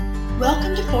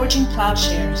Welcome to Forging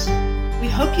Plowshares. We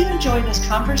hope you enjoy this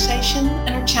conversation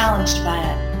and are challenged by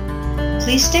it.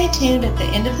 Please stay tuned at the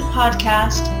end of the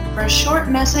podcast for a short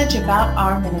message about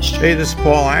our ministry. Hey, this is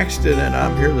Paul Axton, and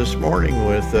I'm here this morning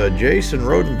with Jason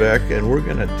Rodenbeck, and we're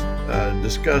going to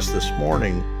discuss this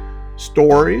morning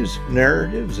stories,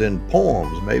 narratives, and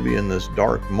poems. Maybe in this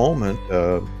dark moment,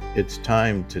 it's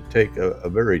time to take a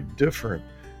very different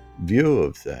view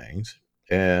of things.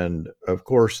 And of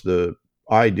course, the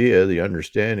idea, the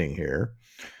understanding here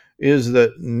is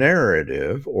that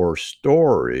narrative or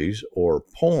stories or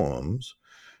poems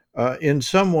in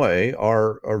some way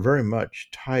are very much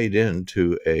tied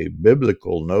into a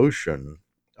biblical notion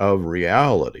of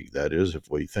reality. That is, if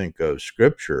we think of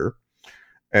Scripture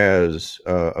as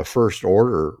a first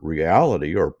order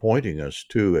reality or pointing us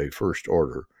to a first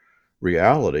order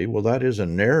reality, well, that is a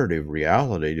narrative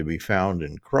reality to be found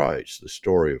in Christ, the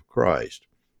story of Christ.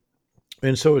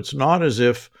 And so it's not as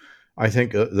if, I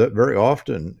think that very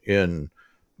often in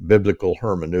biblical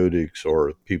hermeneutics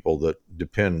or people that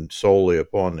depend solely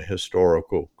upon the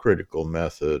historical critical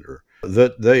method, or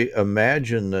that they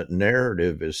imagine that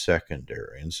narrative is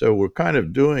secondary. And so we're kind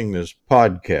of doing this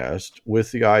podcast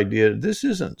with the idea this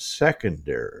isn't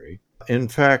secondary. In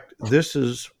fact, this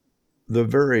is the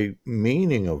very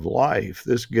meaning of life.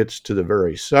 This gets to the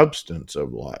very substance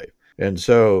of life. And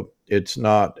so it's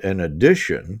not an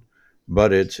addition,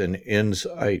 but it's an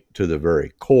insight to the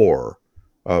very core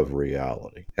of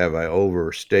reality. Have I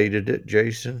overstated it,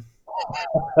 Jason?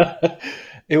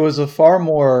 It was a far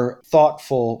more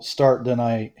thoughtful start than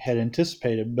I had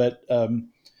anticipated. But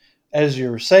as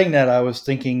you were saying that, I was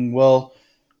thinking, well,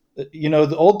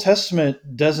 the Old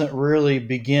Testament doesn't really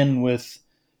begin with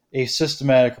a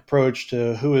systematic approach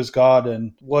to who is God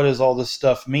and what does all this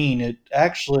stuff mean. It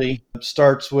actually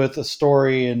starts with a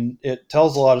story, and it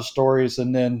tells a lot of stories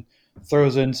and then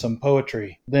throws in some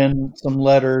poetry, then some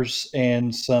letters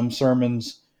and some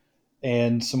sermons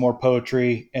and some more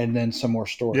poetry and then some more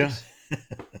stories. Yeah.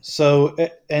 So,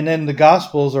 and then the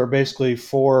Gospels are basically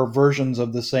four versions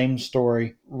of the same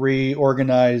story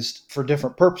reorganized for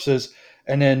different purposes.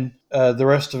 And then the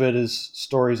rest of it is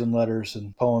stories and letters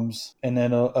and poems, and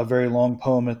then a very long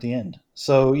poem at the end.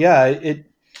 So, yeah,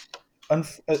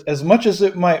 as much as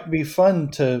it might be fun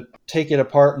to take it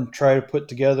apart and try to put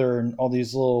together and all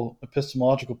these little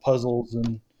epistemological puzzles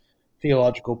and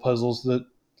theological puzzles, the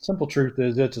simple truth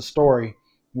is it's a story.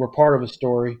 We're part of a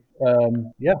story. I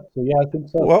think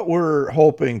so. What we're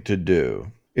hoping to do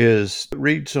is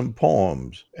read some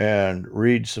poems and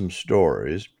read some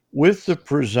stories with the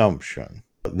presumption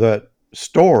that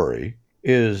story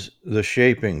is the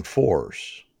shaping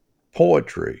force.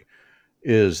 Poetry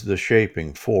is the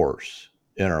shaping force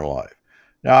in our life.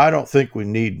 Now, I don't think we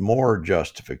need more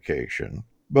justification,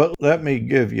 but let me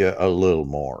give you a little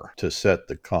more to set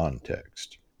the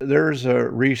context. There's a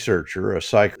researcher, a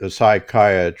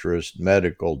psychiatrist,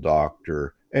 medical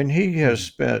doctor, and he has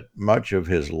spent much of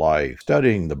his life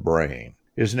studying the brain.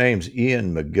 His name's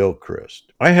Iain McGilchrist.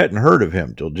 I hadn't heard of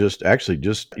him till just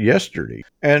yesterday.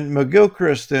 And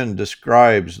McGilchrist then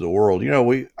describes the world.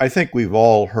 I think we've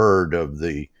all heard of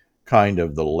the kind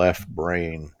of the left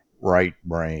brain, right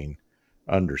brain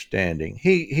understanding.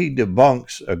 He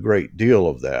debunks a great deal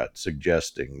of that,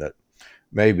 suggesting that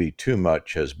maybe too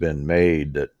much has been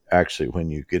made, that actually when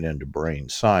you get into brain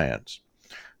science,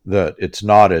 that it's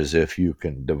not as if you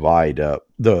can divide up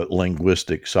the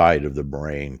linguistic side of the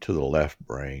brain to the left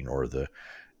brain or the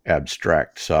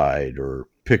abstract side or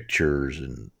pictures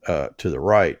and to the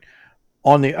right.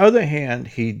 On the other hand,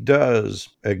 he does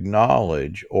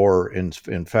acknowledge or in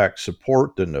fact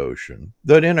support the notion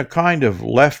that in a kind of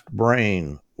left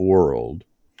brain world,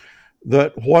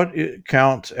 that what it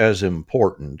counts as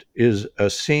important is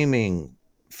a seeming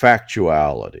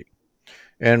factuality.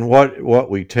 And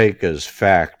what we take as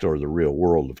fact or the real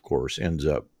world, of course, ends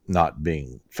up not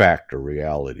being fact or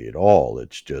reality at all.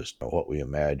 It's just what we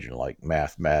imagine, like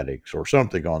mathematics or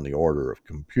something on the order of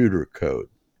computer code.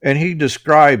 And he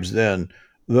describes then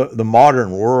the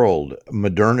modern world,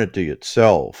 modernity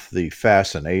itself, the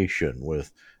fascination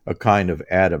with a kind of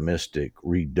atomistic,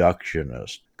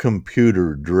 reductionist,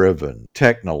 computer-driven,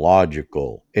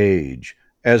 technological age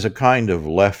as a kind of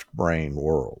left-brain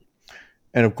world.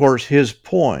 And of course, his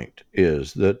point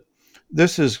is that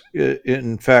this is,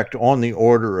 in fact, on the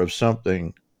order of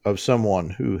someone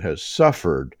who has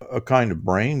suffered a kind of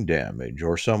brain damage,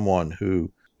 or someone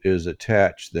who is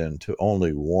attached then to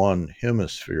only one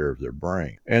hemisphere of their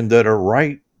brain, and that a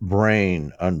right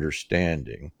brain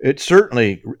understanding, it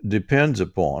certainly depends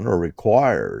upon or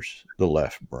requires the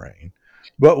left brain,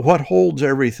 but what holds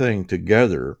everything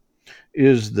together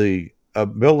is the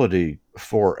ability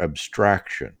for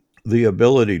abstraction. the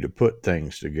ability to put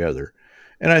things together.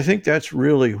 And I think that's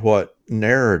really what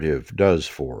narrative does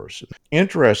for us.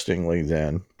 Interestingly,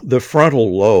 then, the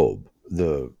frontal lobe,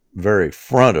 the very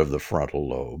front of the frontal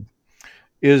lobe,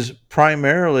 is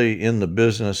primarily in the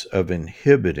business of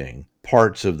inhibiting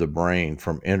parts of the brain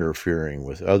from interfering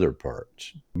with other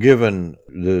parts. Given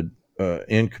the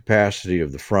incapacity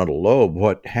of the frontal lobe,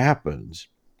 what happens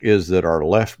is that our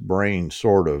left brain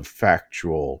sort of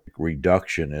factual,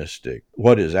 reductionistic,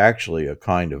 what is actually a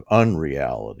kind of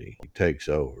unreality takes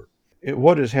over.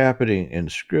 What is happening in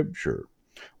Scripture,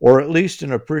 or at least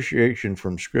an appreciation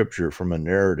from Scripture from a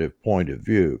narrative point of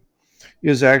view,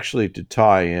 is actually to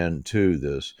tie into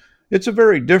this. It's a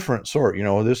very different sort.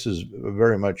 This is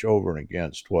very much over and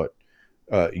against what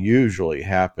usually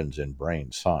happens in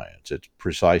brain science. It's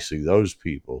precisely those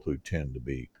people who tend to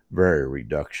be very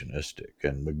reductionistic.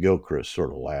 And McGilchrist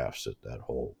sort of laughs at that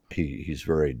whole. He's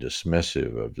very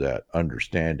dismissive of that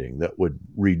understanding that would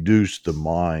reduce the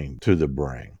mind to the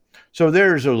brain. So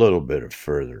there's a little bit of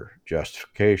further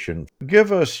justification.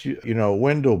 Give us,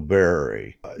 Wendell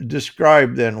Berry.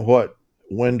 Describe then what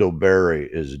Wendell Berry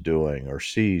is doing or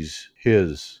sees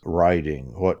his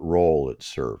writing, what role it's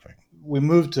serving. We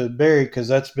moved to Berry because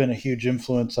that's been a huge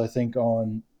influence, I think,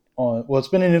 it's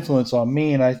been an influence on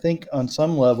me, and I think on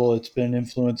some level it's been an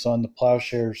influence on the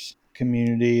Plowshares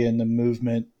community and the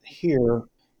movement here.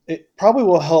 It probably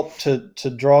will help to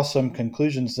draw some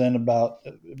conclusions then about,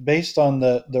 based on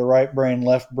the right brain,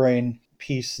 left brain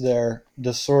piece there,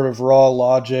 the sort of raw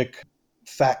logic,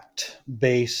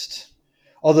 fact-based.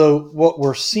 Although what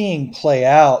we're seeing play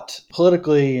out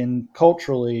politically and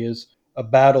culturally is a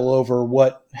battle over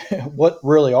what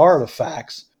really are the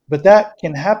facts. But that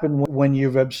can happen when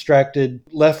you've abstracted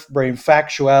left brain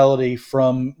factuality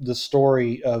from the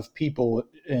story of people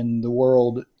in the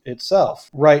world itself.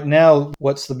 Right now,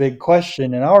 what's the big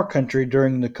question in our country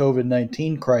during the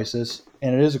COVID-19 crisis,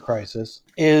 and it is a crisis,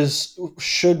 is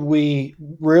should we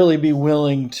really be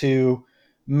willing to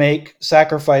make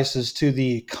sacrifices to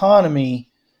the economy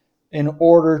in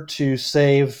order to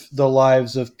save the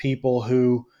lives of people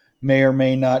who may or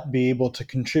may not be able to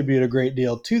contribute a great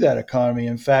deal to that economy.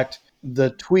 In fact, the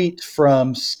tweet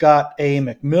from Scott A.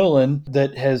 McMillan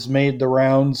that has made the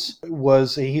rounds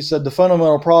he said, the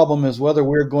fundamental problem is whether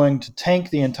we're going to tank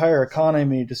the entire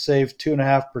economy to save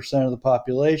 2.5% of the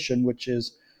population, which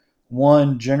is,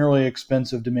 one, generally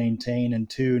expensive to maintain,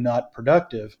 and two, not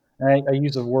productive. And I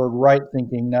use the word right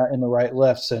thinking, not in the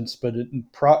right-left sense, but in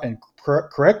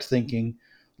correct thinking.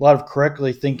 A lot of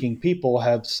correctly thinking people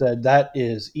have said that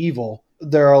is evil.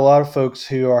 There are a lot of folks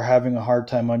who are having a hard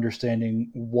time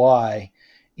understanding why,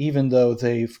 even though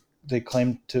they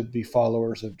claim to be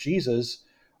followers of Jesus,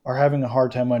 are having a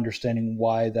hard time understanding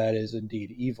why that is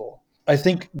indeed evil. I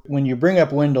think when you bring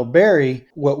up Wendell Berry,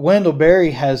 what Wendell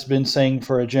Berry has been saying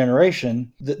for a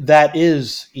generation, that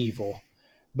is evil.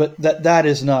 But that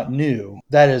is not new.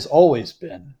 That has always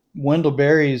been. Wendell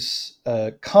Berry's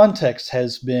context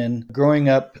has been growing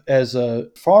up as a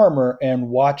farmer and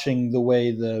watching the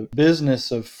way the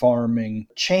business of farming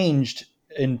changed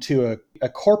into a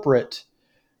corporate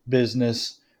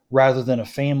business rather than a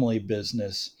family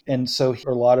business. And so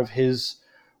a lot of his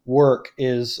work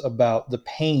is about the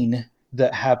pain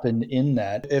that happened in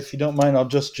that. If you don't mind, I'll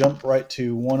just jump right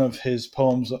to one of his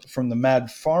poems from The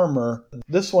Mad Farmer.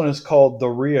 This one is called The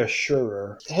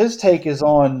Reassurer. His take is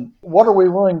on what are we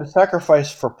willing to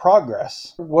sacrifice for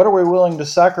progress? What are we willing to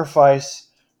sacrifice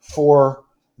for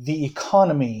the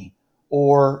economy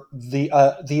or the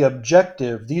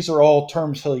objective? These are all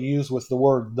terms he'll use with the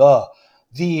word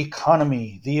the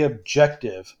economy, the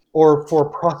objective, or for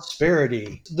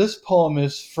prosperity. This poem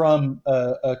is from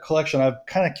a collection I've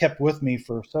kind of kept with me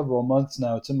for several months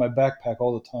now. It's in my backpack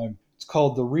all the time. It's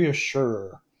called The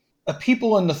Reassurer. A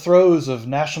people in the throes of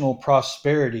national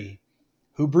prosperity,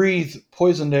 who breathe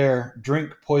poisoned air,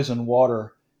 drink poisoned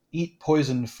water, eat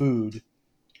poisoned food,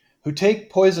 who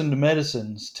take poisoned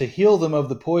medicines to heal them of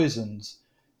the poisons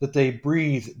that they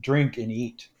breathe, drink, and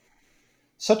eat.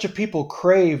 Such a people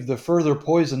crave the further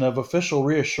poison of official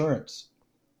reassurance.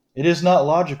 It is not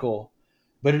logical,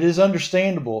 but it is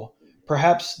understandable,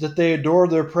 perhaps, that they adore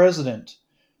their president,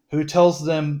 who tells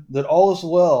them that all is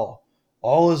well,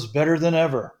 all is better than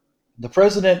ever. The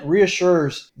president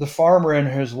reassures the farmer and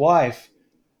his wife,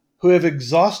 who have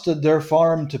exhausted their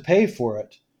farm to pay for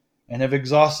it, and have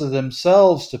exhausted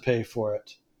themselves to pay for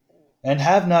it, and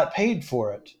have not paid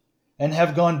for it, and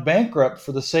have gone bankrupt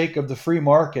for the sake of the free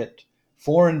market,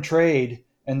 foreign trade,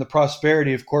 and the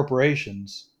prosperity of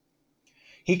corporations.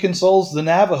 He consoles the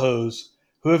Navajos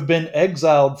who have been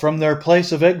exiled from their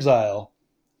place of exile,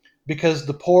 because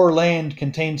the poor land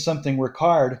contains something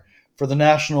required for the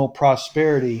national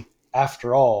prosperity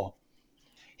after all.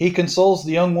 He consoles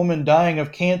the young woman dying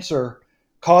of cancer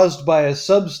caused by a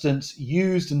substance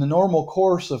used in the normal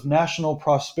course of national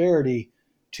prosperity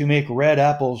to make red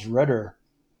apples redder.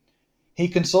 He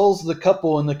consoles the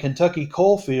couple in the Kentucky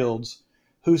coal fields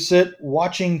who sit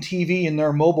watching TV in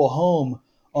their mobile home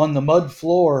on the mud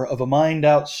floor of a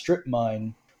mined-out strip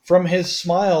mine. From his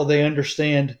smile, they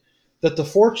understand that the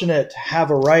fortunate have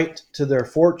a right to their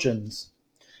fortunes,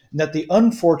 and that the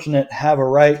unfortunate have a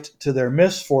right to their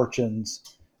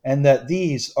misfortunes, and that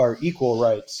these are equal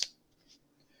rights.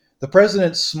 The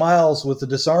president smiles with the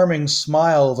disarming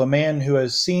smile of a man who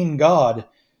has seen God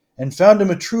and found him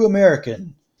a true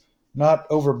American, not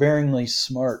overbearingly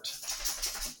smart.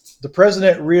 The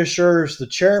president reassures the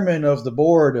chairman of the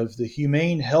board of the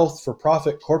Humane Health for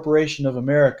Profit Corporation of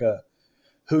America,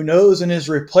 who knows in his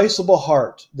replaceable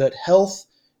heart that health,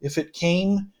 if it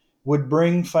came, would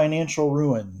bring financial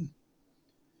ruin.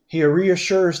 He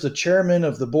reassures the chairman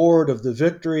of the board of the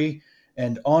Victory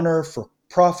and Honor for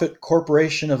Profit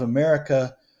Corporation of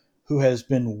America, who has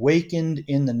been wakened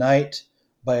in the night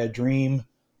by a dream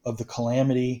of the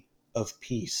calamity of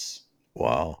peace.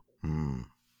 Wow.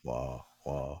 Wow.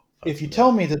 Wow. If you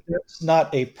tell me that that's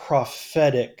not a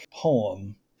prophetic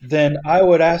poem, then I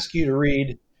would ask you to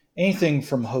read anything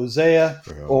from Hosea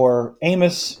or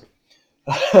Amos.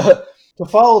 To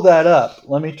follow that up,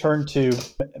 let me turn to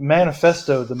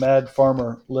Manifesto, the Mad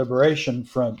Farmer Liberation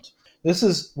Front. This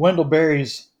is Wendell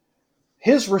Berry's,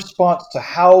 his response to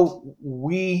how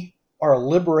we are a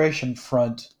liberation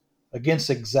front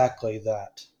against exactly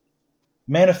that.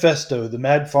 Manifesto, the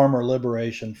Mad Farmer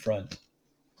Liberation Front.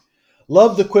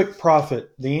 Love the quick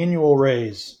profit, the annual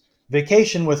raise,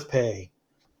 vacation with pay.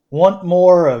 Want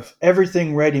more of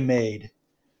everything ready-made.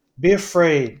 Be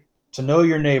afraid to know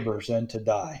your neighbors and to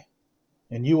die,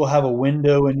 and you will have a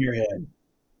window in your head.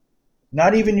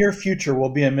 Not even your future will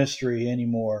be a mystery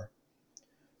anymore.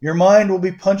 Your mind will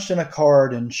be punched in a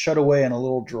card and shut away in a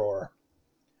little drawer.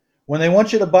 When they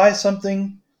want you to buy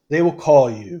something, they will call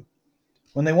you.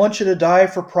 When they want you to die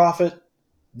for profit,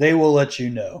 they will let you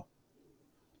know.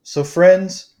 So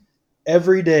friends,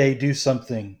 every day do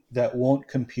something that won't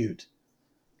compute.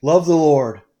 Love the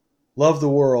Lord, love the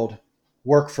world,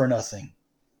 work for nothing.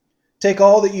 Take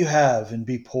all that you have and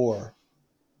be poor.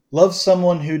 Love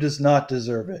someone who does not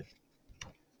deserve it.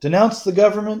 Denounce the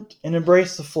government and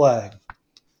embrace the flag.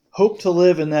 Hope to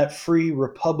live in that free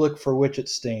republic for which it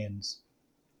stands.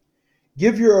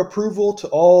 Give your approval to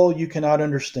all you cannot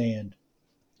understand.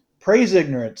 Praise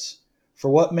ignorance, for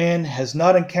what man has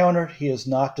not encountered, he has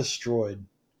not destroyed.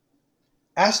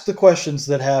 Ask the questions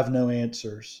that have no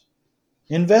answers.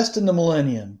 Invest in the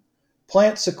millennium.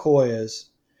 Plant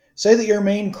sequoias. Say that your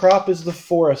main crop is the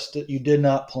forest that you did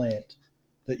not plant,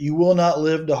 that you will not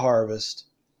live to harvest.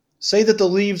 Say that the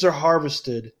leaves are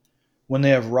harvested when they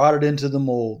have rotted into the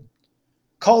mold.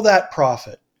 Call that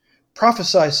profit.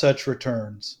 Prophesy such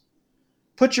returns.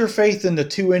 Put your faith in the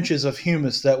 2 inches of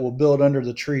humus that will build under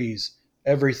the trees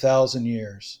every 1,000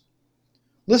 years.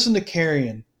 Listen to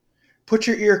carrion. Put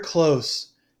your ear close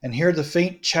and hear the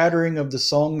faint chattering of the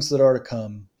songs that are to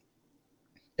come.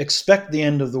 Expect the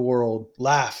end of the world.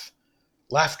 Laugh.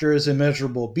 Laughter is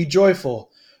immeasurable. Be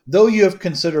joyful, though you have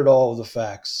considered all of the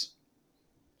facts.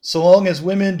 So long as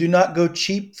women do not go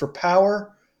cheap for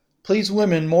power, please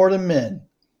women more than men.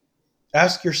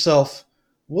 Ask yourself,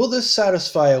 will this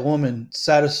satisfy a woman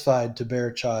satisfied to bear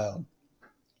a child?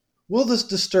 Will this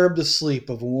disturb the sleep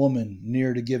of a woman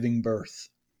near to giving birth?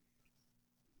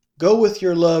 Go with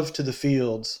your love to the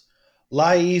fields.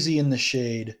 Lie easy in the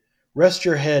shade. Rest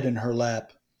your head in her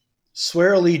lap.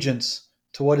 Swear allegiance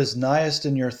to what is nighest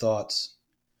in your thoughts.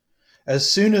 As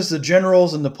soon as the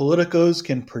generals and the politicos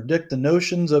can predict the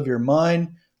notions of your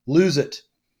mind, lose it.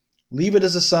 Leave it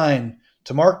as a sign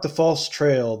to mark the false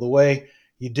trail, the way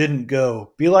you didn't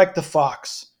go. Be like the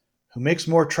fox, who makes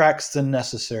more tracks than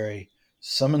necessary.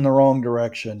 Some in the wrong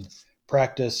direction.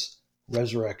 Practice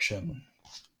resurrection.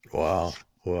 Wow.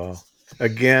 Well,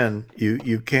 again,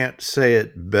 you can't say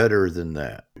it better than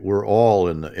that. We're all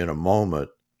in a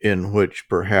moment in which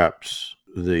perhaps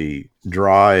the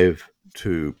drive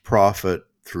to profit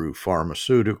through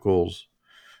pharmaceuticals,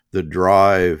 the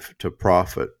drive to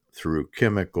profit through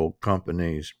chemical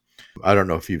companies. I don't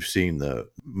know if you've seen the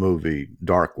movie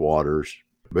Dark Waters,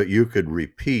 but you could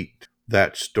repeat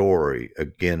that story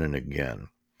again and again,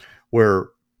 where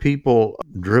people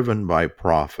driven by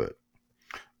profit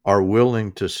are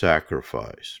willing to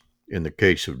sacrifice. In the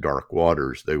case of Dark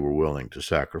Waters, they were willing to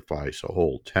sacrifice a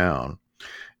whole town.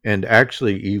 And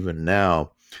actually, even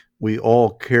now, we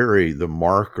all carry the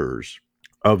markers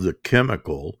of the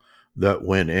chemical that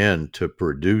went into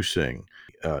producing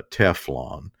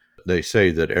Teflon. They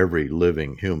say that every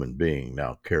living human being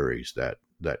now carries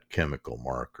that chemical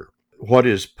marker. What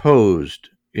is posed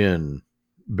in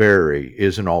Barry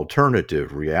is an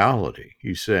alternative reality.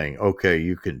 He's saying, okay,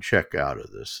 you can check out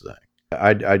of this thing.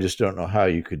 I just don't know how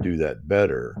you could do that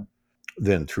better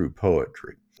than through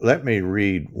poetry. Let me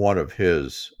read one of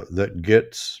his that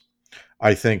gets,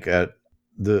 I think, at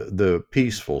the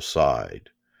peaceful side,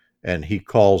 and he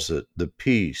calls it the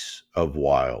peace of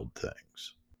wild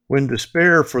things. When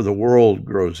despair for the world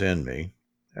grows in me,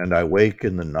 and I wake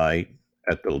in the night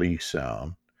at the lee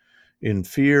sound, in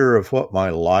fear of what my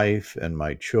life and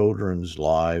my children's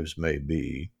lives may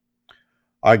be,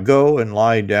 I go and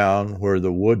lie down where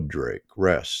the wood drake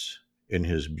rests in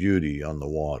his beauty on the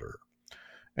water,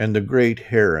 and the great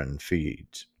heron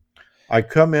feeds. I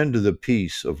come into the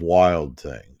peace of wild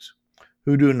things,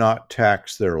 who do not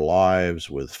tax their lives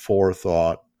with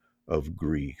forethought of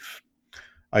grief.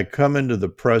 I come into the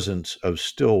presence of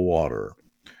still water,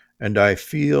 and I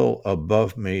feel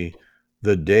above me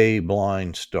the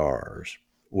day-blind stars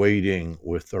waiting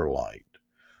with their light.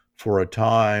 For a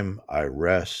time I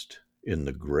rest in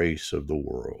the grace of the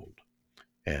world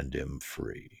and am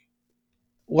free.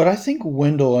 What I think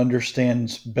Wendell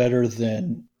understands better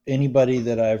than anybody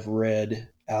that I've read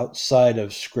outside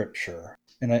of Scripture,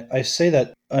 and I say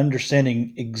that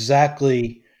understanding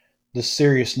exactly the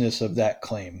seriousness of that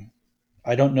claim.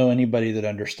 I don't know anybody that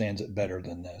understands it better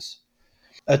than this.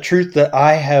 A truth that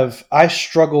I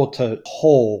struggle to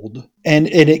hold, and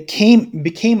it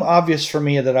became obvious for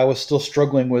me that I was still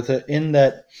struggling with it, in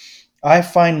that I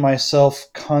find myself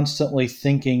constantly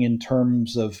thinking in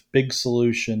terms of big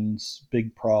solutions,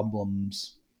 big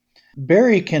problems.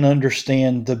 Barry can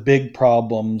understand the big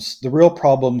problems, the real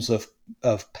problems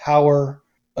of power,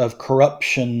 of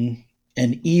corruption,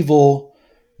 and evil,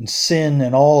 and sin,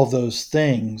 and all of those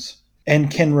things,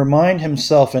 and can remind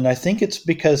himself, and I think it's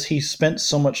because he spent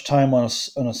so much time on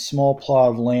a small plot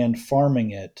of land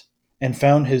farming it, and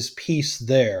found his peace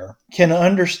there, can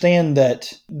understand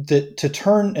that to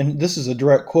turn, and this is a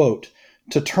direct quote,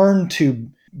 to turn to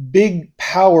big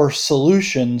power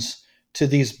solutions to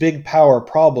these big power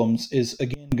problems is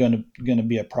again going to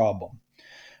be a problem.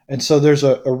 And so there's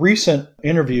a recent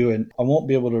interview, and I won't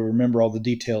be able to remember all the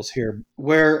details here,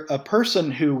 where a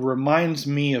person who reminds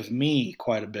me of me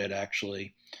quite a bit,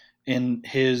 actually, in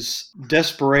his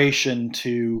desperation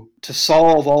to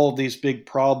solve all of these big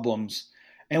problems.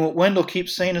 And what Wendell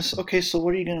keeps saying is, okay, so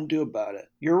what are you going to do about it?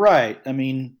 You're right. I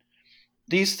mean,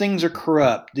 these things are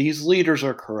corrupt. These leaders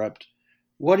are corrupt.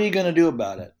 What are you going to do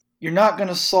about it? You're not going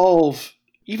to solve,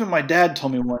 even my dad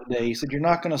told me one day, he said, you're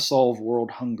not going to solve world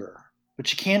hunger,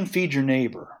 but you can feed your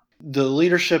neighbor. The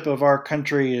leadership of our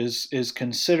country is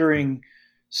considering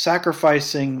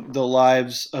sacrificing the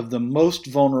lives of the most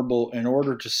vulnerable in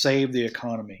order to save the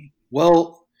economy.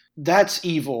 Well, that's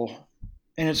evil,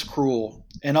 and it's cruel.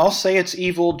 And I'll say it's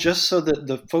evil just so that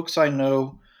the folks I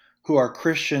know who are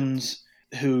Christians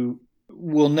who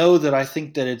will know that I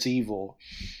think that it's evil.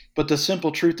 But the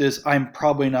simple truth is I'm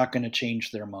probably not going to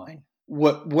change their mind.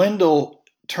 What Wendell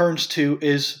turns to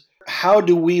is, how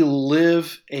do we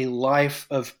live a life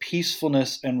of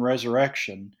peacefulness and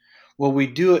resurrection? Well, we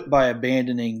do it by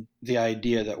abandoning the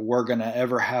idea that we're going to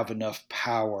ever have enough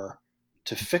power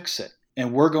to fix it.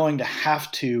 And we're going to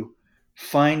have to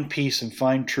find peace and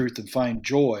find truth and find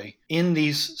joy in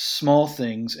these small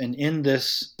things and in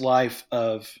this life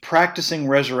of practicing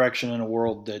resurrection in a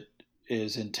world that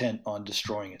is intent on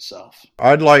destroying itself.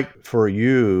 I'd like for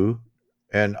you,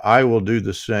 and I will do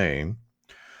the same,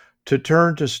 to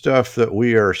turn to stuff that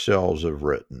we ourselves have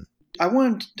written. I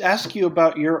wanted to ask you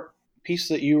about your piece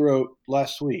that you wrote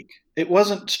last week. It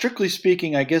wasn't, strictly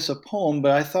speaking, I guess, a poem,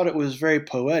 but I thought it was very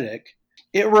poetic.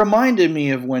 It reminded me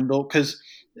of Wendell, because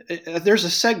there's a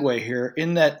segue here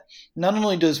in that not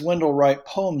only does Wendell write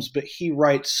poems, but he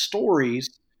writes stories.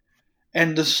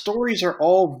 And the stories are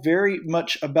all very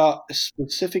much about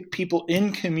specific people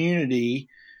in community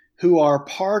who are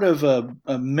part of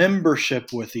a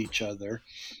membership with each other.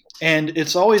 And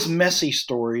it's always messy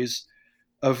stories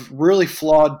of really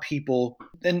flawed people.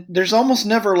 And there's almost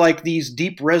never like these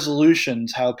deep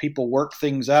resolutions, how people work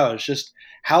things out. It's just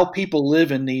how people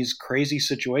live in these crazy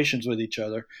situations with each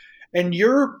other. And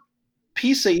your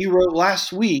piece that you wrote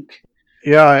last week.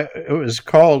 Yeah, it was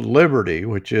called Liberty,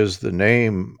 which is the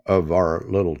name of our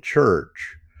little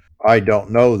church. I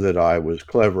don't know that I was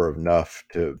clever enough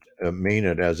to mean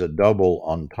it as a double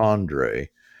entendre.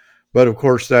 But of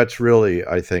course, that's really,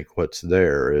 I think, what's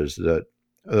there is that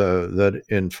that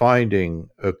in finding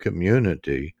a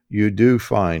community, you do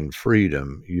find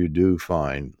freedom, you do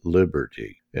find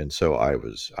liberty. And so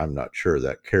I'm not sure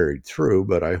that carried through,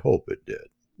 but I hope it did.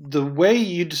 The way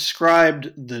you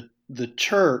described the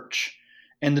church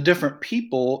and the different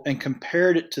people and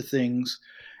compared it to things,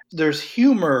 there's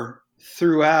humor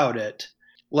throughout it.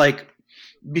 Like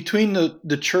between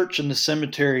the church and the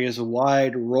cemetery is a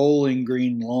wide rolling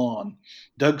green lawn.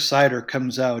 Doug Sider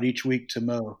comes out each week to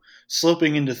mow,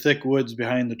 sloping into thick woods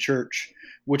behind the church,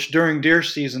 which during deer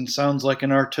season sounds like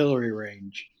an artillery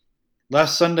range.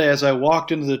 Last Sunday, as I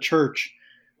walked into the church,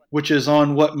 which is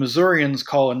on what Missourians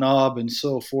call a knob and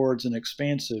so affords an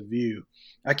expansive view,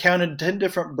 I counted 10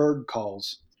 different bird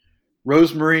calls.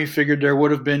 Rosemary figured there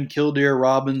would have been killdeer,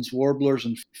 robins, warblers,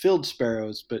 and field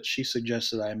sparrows, but she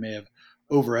suggested I may have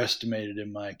overestimated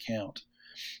in my account.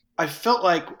 I felt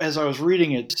like, as I was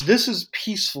reading it, this is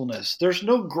peacefulness. There's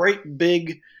no great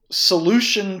big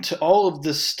solution to all of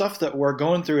this stuff that we're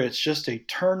going through. It's just a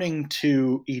turning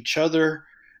to each other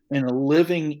and a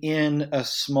living in a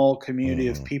small community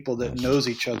of people that knows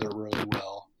each other really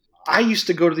well. I used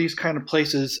to go to these kind of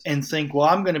places and think, well,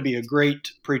 I'm going to be a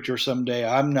great preacher someday.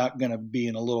 I'm not going to be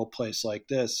in a little place like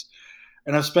this.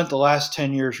 And I've spent the last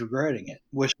 10 years regretting it,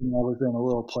 wishing I was in a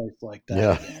little place like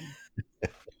that again.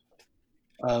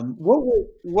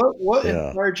 What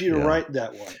inspired you to write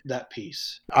that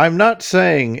piece? I'm not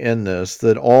saying in this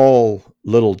that all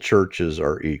little churches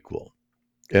are equal.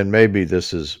 And maybe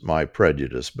this is my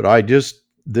prejudice, but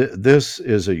this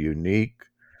is a unique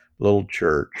little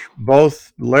church.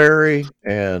 Both Larry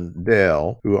and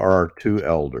Dale, who are our two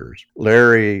elders,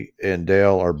 Larry and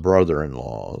Dale are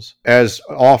brother-in-laws. As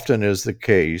often is the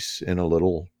case in a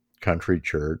little country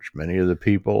church, many of the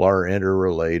people are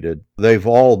interrelated. They've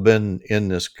all been in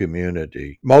this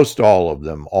community, most all of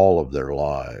them, all of their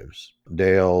lives.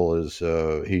 Dale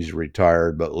he's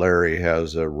retired, but Larry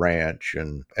has a ranch,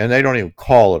 and they don't even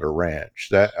call it a ranch.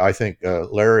 That I think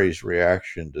Larry's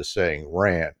reaction to saying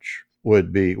ranch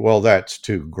would be, well, that's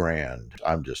too grand.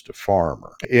 I'm just a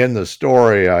farmer. In the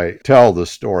story, I tell the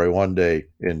story one day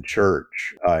in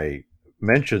church. I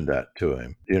mentioned that to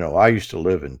him. I used to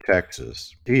live in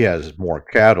Texas. He has more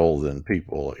cattle than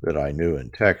people that I knew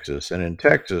in Texas. And in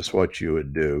Texas, what you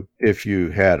would do, if you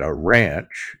had a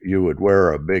ranch, you would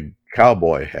wear a big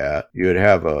cowboy hat. You would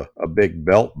have a big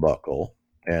belt buckle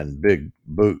and big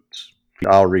boots.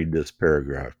 I'll read this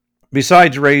paragraph.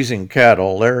 Besides raising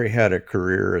cattle, Larry had a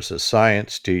career as a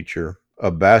science teacher,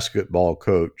 a basketball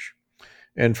coach,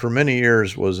 and for many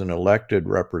years was an elected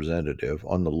representative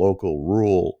on the local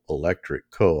rural electric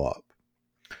co-op.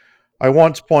 I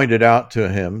once pointed out to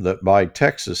him that by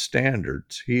Texas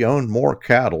standards, he owned more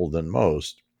cattle than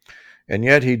most, and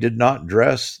yet he did not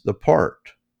dress the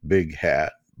part, big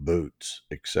hat, boots,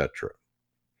 etc.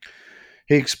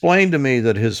 He explained to me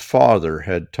that his father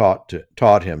had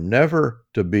taught him never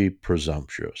to be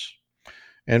presumptuous,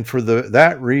 and for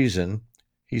that reason,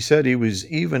 he said he was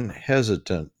even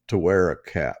hesitant to wear a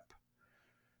cap.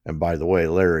 And by the way,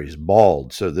 Larry's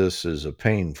bald, so this is a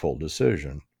painful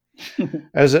decision,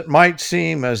 as it might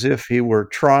seem as if he were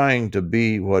trying to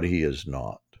be what he is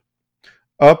not.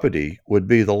 Uppity would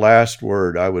be the last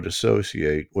word I would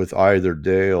associate with either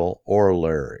Dale or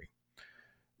Larry.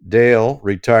 Dale,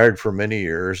 retired for many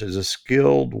years, is a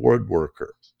skilled woodworker,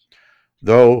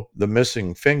 though the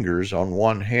missing fingers on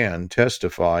one hand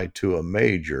testify to a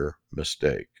major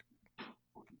mistake.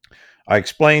 I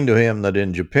explained to him that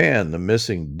in Japan, the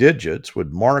missing digits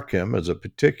would mark him as a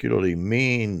particularly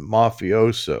mean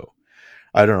mafioso.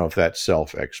 I don't know if that's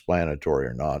self-explanatory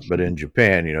or not, but in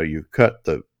Japan, you cut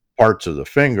the parts of the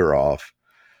finger off,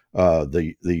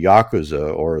 the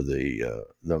Yakuza or the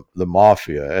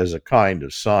mafia as a kind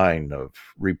of sign of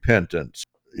repentance,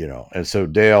 and so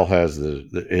Dale has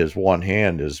his one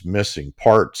hand is missing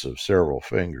parts of several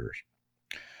fingers.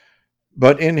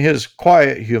 But in his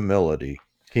quiet humility,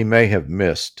 he may have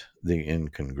missed the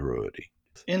incongruity.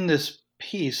 In this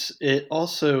piece,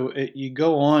 you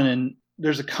go on and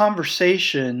there's a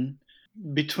conversation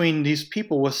between these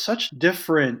people with such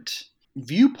different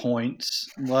viewpoints,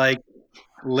 like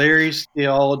Larry's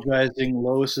theologizing,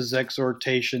 Lois's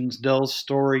exhortations, Dell's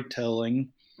storytelling.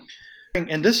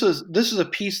 And this is a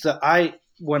piece that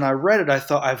when I read it, I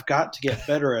thought, I've got to get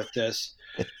better at this.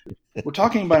 We're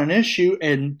talking about an issue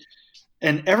and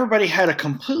everybody had a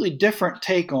completely different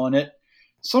take on it.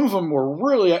 Some of them were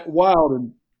really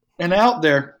wild and out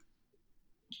there.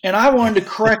 And I wanted to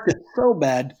correct it so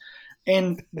bad.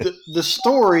 And the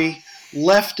story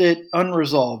left it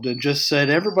unresolved and just said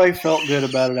everybody felt good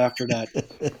about it after that.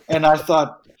 And I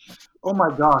thought, oh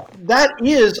my gosh, that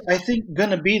is, I think,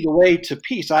 going to be the way to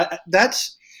peace.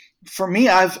 That's, for me,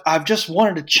 I've just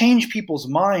wanted to change people's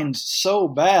minds so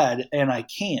bad, and I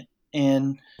can't.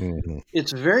 And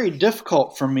it's very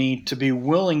difficult for me to be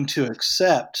willing to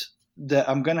accept that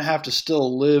I'm going to have to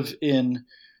still live in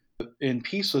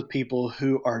peace with people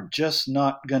who are just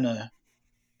not going to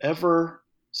ever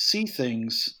see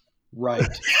things right.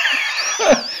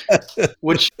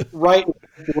 Which right.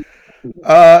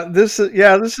 This is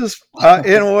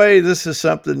in a way, this is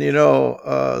something,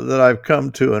 that I've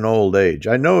come to in old age.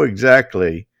 I know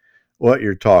exactly what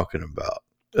you're talking about.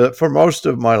 For most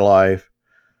of my life,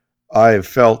 I've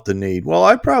felt the need. Well,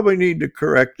 I probably need to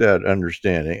correct that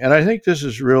understanding. And I think this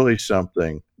is really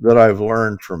something that I've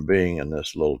learned from being in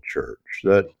this little church,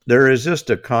 that there is just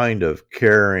a kind of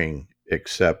caring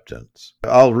acceptance.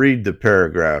 I'll read the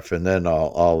paragraph and then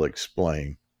I'll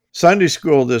explain. Sunday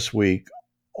school this week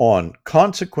on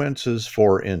consequences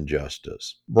for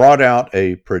injustice brought out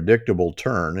a predictable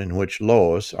turn in which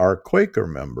Lois, our Quaker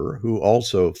member, who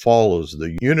also follows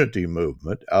the unity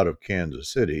movement out of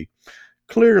Kansas City,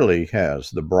 clearly has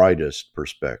the brightest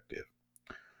perspective.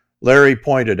 Larry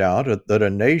pointed out that a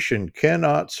nation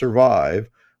cannot survive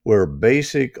where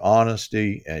basic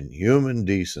honesty and human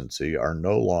decency are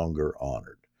no longer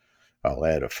honored. I'll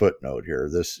add a footnote here.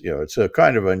 It's a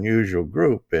kind of unusual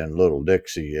group in Little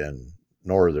Dixie in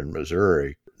northern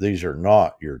Missouri. These are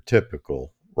not your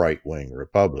typical right-wing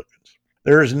Republicans.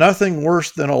 There is nothing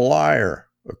worse than a liar,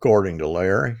 according to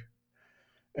Larry,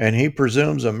 and he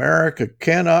presumes America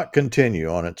cannot continue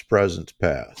on its present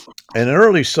path. An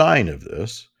early sign of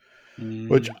this,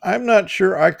 which I'm not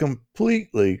sure I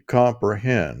completely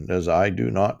comprehend as I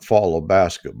do not follow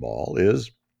basketball,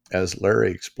 is, as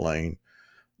Larry explained,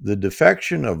 the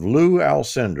defection of Lou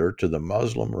Alcindor to the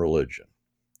Muslim religion.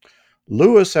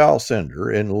 Louis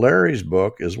Alcindor, in Larry's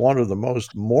book, is one of the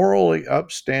most morally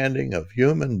upstanding of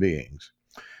human beings.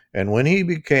 And when he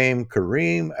became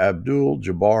Kareem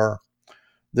Abdul-Jabbar,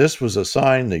 this was a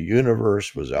sign the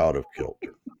universe was out of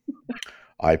kilter.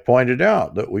 I pointed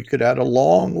out that we could add a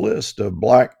long list of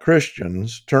black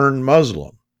Christians turned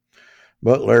Muslim,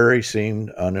 but Larry seemed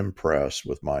unimpressed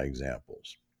with my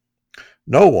examples.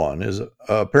 No one is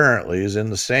in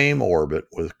the same orbit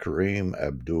with Kareem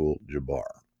Abdul-Jabbar.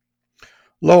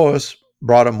 Lois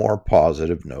brought a more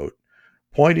positive note,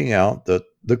 pointing out that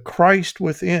the Christ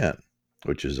within,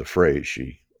 which is a phrase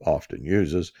she often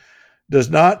uses, does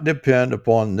not depend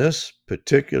upon this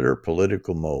particular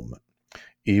political moment.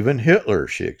 Even Hitler,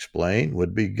 she explained,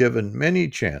 would be given many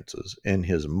chances in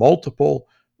his multiple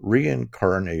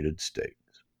reincarnated states.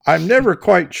 I'm never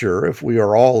quite sure if we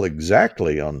are all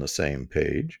exactly on the same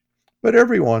page, but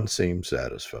everyone seems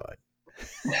satisfied.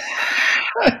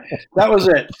 That was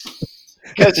it.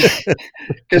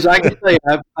 Because I can tell you,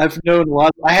 I've known a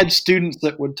lot. I had students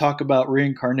that would talk about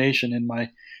reincarnation in my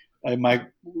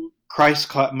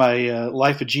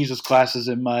Life of Jesus classes,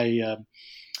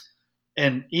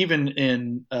 and even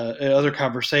in other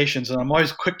conversations. And I'm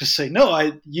always quick to say,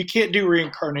 no, you can't do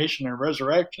reincarnation and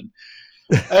resurrection.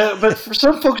 But for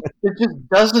some folks, it just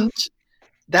doesn't.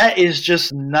 That is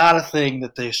just not a thing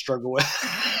that they struggle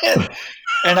with.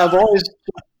 And I've always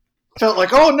felt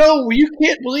like, oh no, you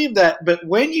can't believe that. But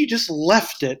when you just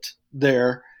left it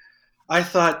there, I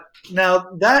thought, now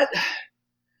that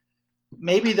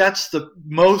maybe that's the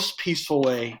most peaceful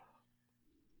way.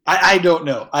 I don't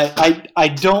know. I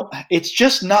don't. It's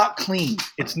just not clean.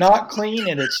 It's not clean,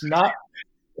 and it's not.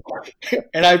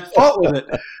 And I fought with it,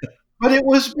 but it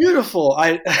was beautiful.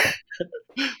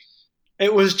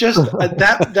 It was just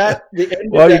that the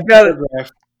end well, of that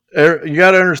paragraph. You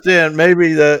got to understand,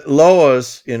 maybe that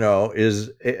Lois,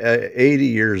 is 80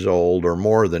 years old or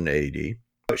more than 80.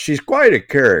 She's quite a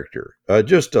character,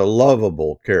 just a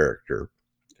lovable character.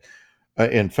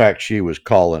 In fact, she was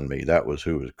calling me. That was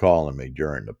who was calling me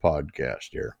during the podcast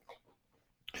here.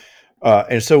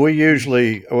 And so we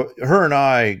usually, her and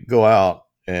I go out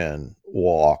and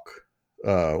walk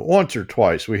once or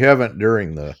twice. We haven't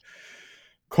during the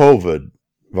COVID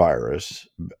virus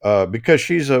because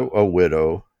she's a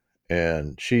widow.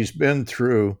 And she's been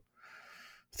through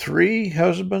 3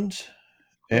 husbands,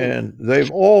 and they've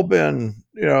all been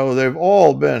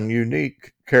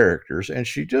unique characters. And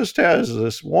she just has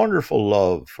this wonderful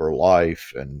love for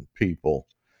life and people.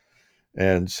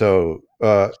 And so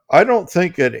I don't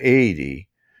think at 80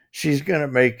 she's going to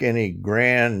make any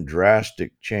grand,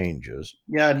 drastic changes.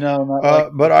 Yeah, no,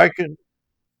 not but I can.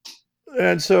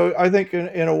 And so I think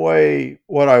in a way,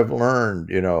 what I've learned,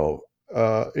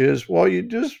 is, well,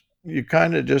 you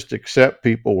kind of just accept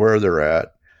people where they're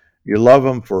at. You love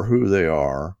them for who they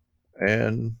are.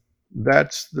 And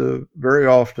that's very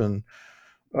often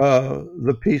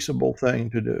the peaceable thing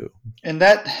to do. And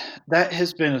that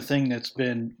has been a thing that's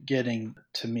been getting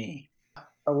to me.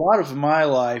 A lot of my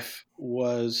life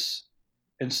was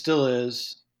and still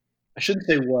is. I shouldn't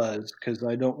say was, because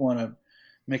I don't want to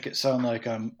make it sound like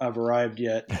I've arrived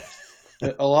yet.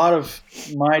 But a lot of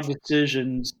my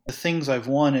decisions, the things I've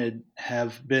wanted,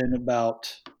 have been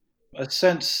about a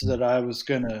sense that I was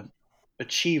going to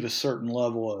achieve a certain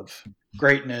level of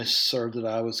greatness, or that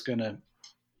I was going to,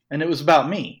 and it was about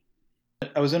me.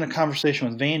 I was in a conversation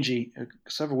with Vanjie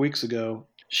several weeks ago.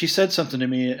 She said something to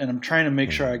me, and I'm trying to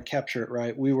make sure I capture it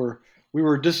right. We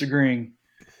were disagreeing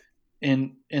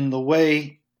in the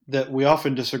way that we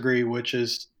often disagree, which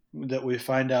is that we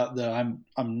find out that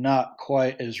I'm not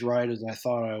quite as right as I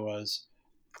thought I was.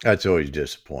 That's always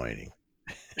disappointing.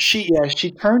 She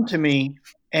turned to me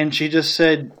and she just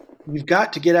said, "You've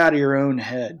got to get out of your own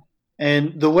head."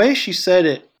 And the way she said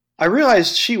it, I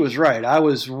realized she was right. I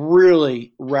was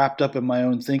really wrapped up in my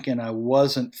own thinking. I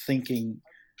wasn't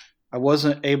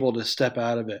able to step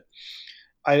out of it.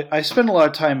 I spend a lot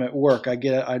of time at work.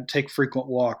 I take frequent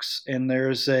walks, and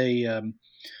there's a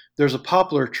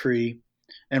poplar tree,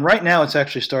 and right now it's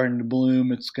actually starting to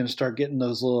bloom. It's going to start getting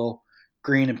those little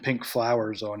green and pink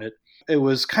flowers on it. It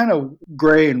was kind of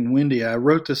gray and windy. I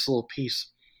wrote this little piece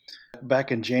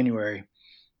back in January.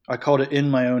 I called it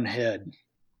 "In My Own Head."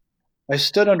 I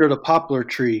stood under the poplar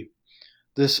tree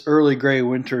this early gray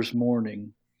winter's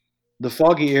morning, the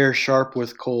foggy air sharp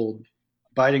with cold,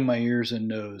 biting my ears and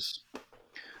nose.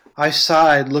 I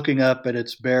sighed, looking up at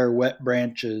its bare, wet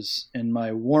branches, and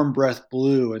my warm breath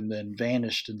blew and then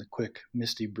vanished in the quick,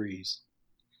 misty breeze.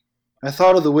 I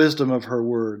thought of the wisdom of her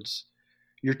words.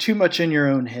 "You're too much in your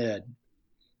own head."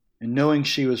 And knowing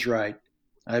she was right,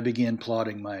 I began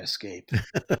plotting my escape.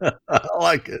 I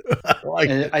like it.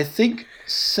 I think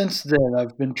since then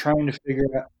I've been trying to figure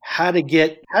out how to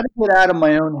get out of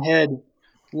my own head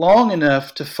long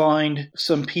enough to find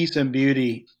some peace and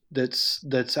beauty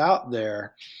that's out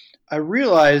there. I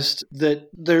realized that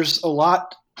there's a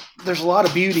lot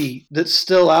of beauty that's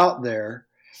still out there.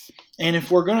 And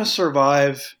if we're going to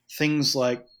survive things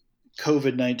like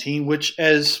COVID-19, which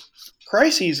as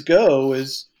crises go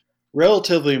is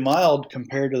relatively mild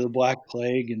compared to the Black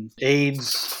Plague and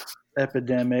AIDS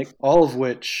epidemic, all of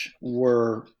which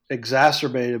were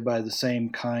exacerbated by the same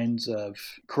kinds of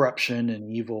corruption and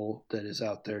evil that is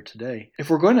out there today. If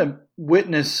we're going to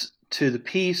witness to the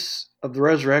peace of the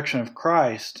resurrection of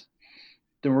Christ,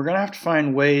 then we're going to have to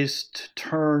find ways to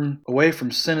turn away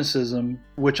from cynicism,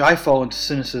 which I fall into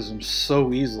cynicism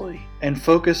so easily, and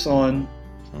focus on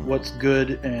what's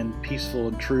good and peaceful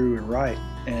and true and right.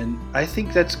 And I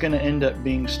think that's going to end up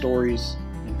being stories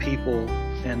and people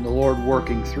and the Lord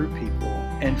working through people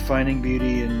and finding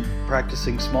beauty and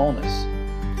practicing smallness.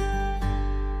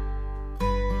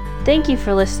 Thank you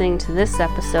for listening to this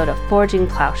episode of Forging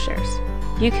Plowshares.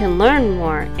 You can learn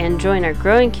more and join our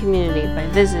growing community by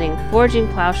visiting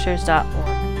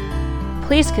forgingplowshares.org.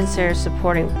 Please consider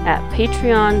supporting at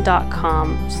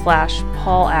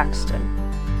patreon.com/Paul Axton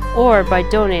or by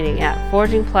donating at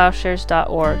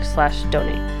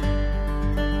forgingplowshares.org/donate.